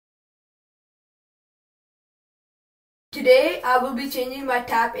Today I will be changing my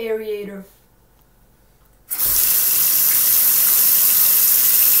tap aerator.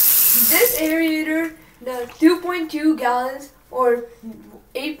 This aerator does 2.2 gallons or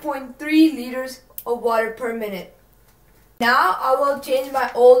 8.3 liters of water per minute. Now I will change my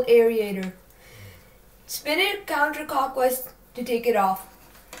old aerator. Spin it counterclockwise to take it off.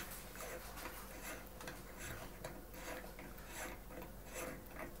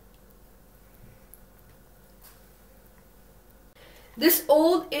 This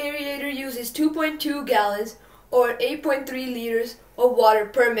old aerator uses 2.2 gallons or 8.3 liters of water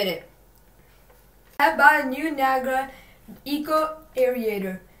per minute. I have bought a new Niagara Eco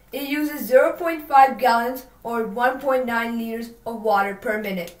aerator. It uses 0.5 gallons or 1.9 liters of water per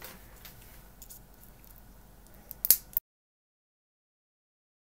minute.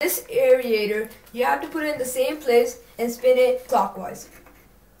 This aerator, you have to put it in the same place and spin it clockwise.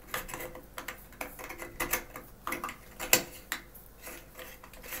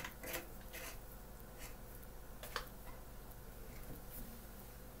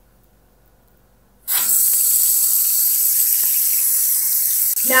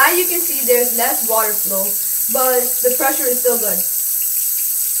 Now you can see there's less water flow, but the pressure is still good.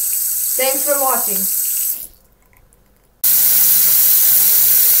 Thanks for watching.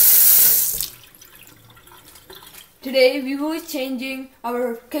 Today we will be changing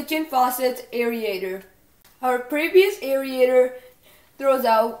our kitchen faucet aerator. Our previous aerator throws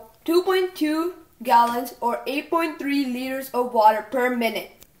out 2.2 gallons or 8.3 liters of water per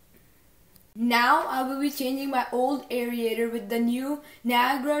minute. Now I will be changing my old aerator with the new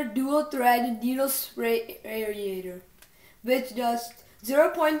Niagara dual thread needle spray aerator, which does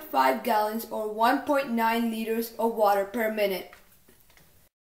 0.5 gallons or 1.9 liters of water per minute.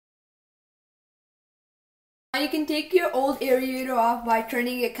 Now you can take your old aerator off by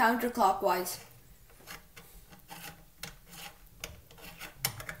turning it counterclockwise.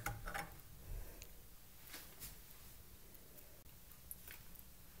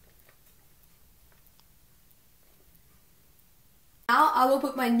 Now I will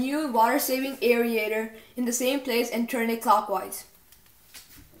put my new water-saving aerator in the same place and turn it clockwise.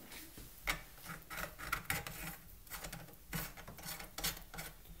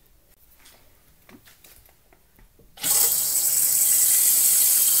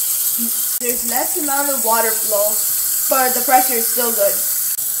 There's less amount of water flow, but the pressure is still good.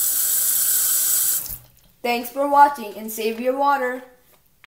 Thanks for watching and save your water.